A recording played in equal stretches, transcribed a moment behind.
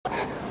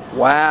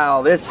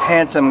Wow, this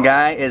handsome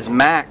guy is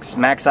Max.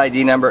 Max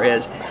ID number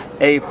is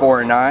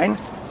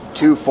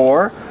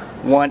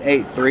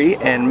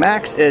A4924183, and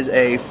Max is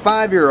a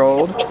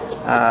 5-year-old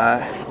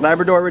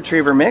Labrador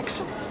Retriever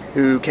mix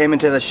who came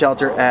into the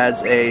shelter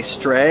as a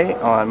stray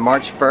on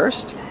March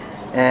 1st,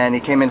 and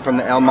he came in from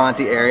the El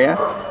Monte area.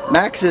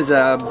 Max is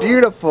a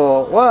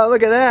beautiful, whoa,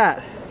 look at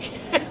that.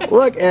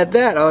 Look at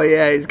that. Oh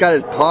yeah, he's got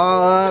his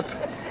paw up.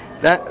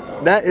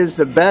 That is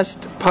the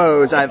best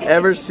pose I've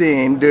ever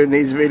seen doing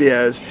these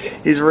videos.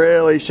 He's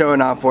really showing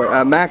off for it.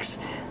 Max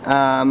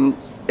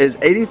is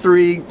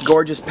 83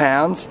 gorgeous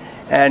pounds,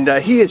 and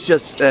he is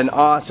just an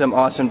awesome,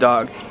 awesome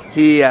dog.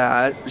 He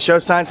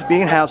shows signs of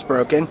being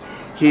housebroken.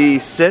 He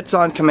sits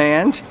on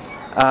command.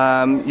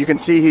 You can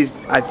see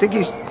I think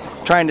he's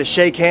trying to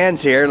shake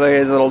hands here. Look at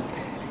his little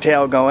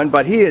tail going,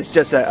 but he is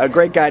just a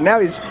great guy. Now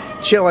he's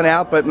chilling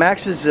out, but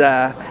Max is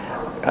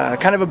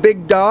kind of a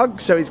big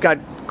dog, so he's got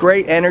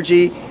great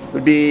energy.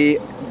 Would be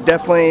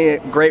definitely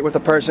great with a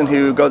person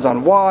who goes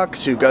on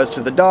walks, who goes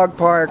to the dog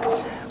park.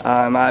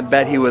 I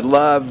bet he would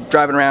love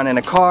driving around in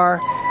a car.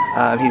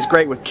 He's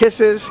great with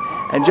kisses,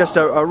 and just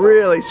a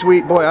really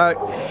sweet boy.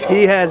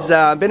 He has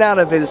been out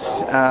of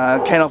his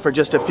kennel for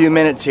just a few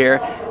minutes here,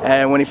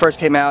 and when he first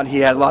came out he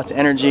had lots of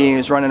energy, he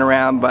was running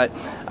around, but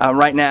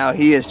right now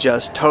he is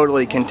just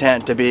totally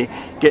content to be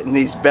getting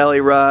these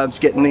belly rubs,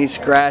 getting these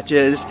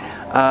scratches.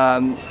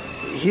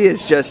 He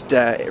is just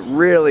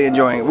really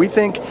enjoying it. We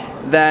think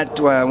that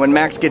when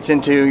Max gets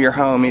into your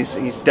home,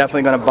 he's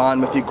definitely going to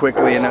bond with you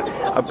quickly and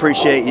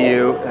appreciate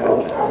you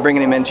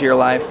bringing him into your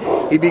life.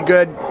 He'd be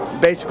good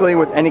basically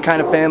with any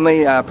kind of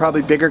family,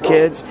 probably bigger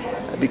kids,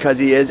 because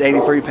he is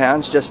 83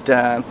 pounds. Just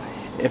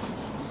if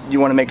you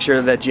want to make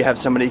sure that you have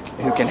somebody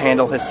who can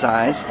handle his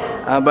size.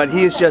 But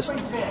he is just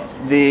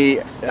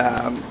the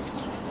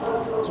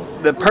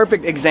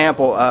perfect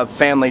example of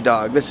family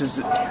dog. This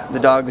is the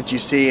dog that you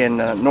see in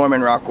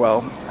Norman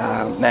Rockwell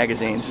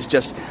magazines. It's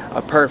just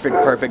a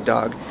perfect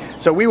dog.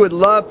 So we would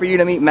love for you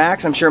to meet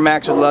Max. I'm sure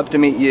Max would love to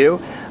meet you.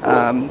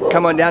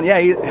 Come on down. Yeah,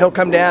 he'll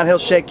come down. He'll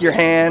shake your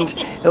hand.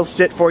 He'll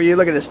sit for you.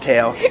 Look at this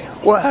tail.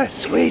 What a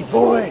sweet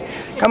boy.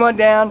 Come on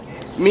down.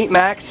 Meet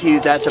Max.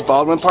 He's at the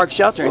Baldwin Park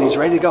shelter and he's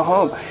ready to go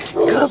home.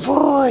 Good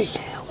boy.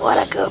 What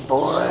a good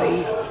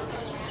boy.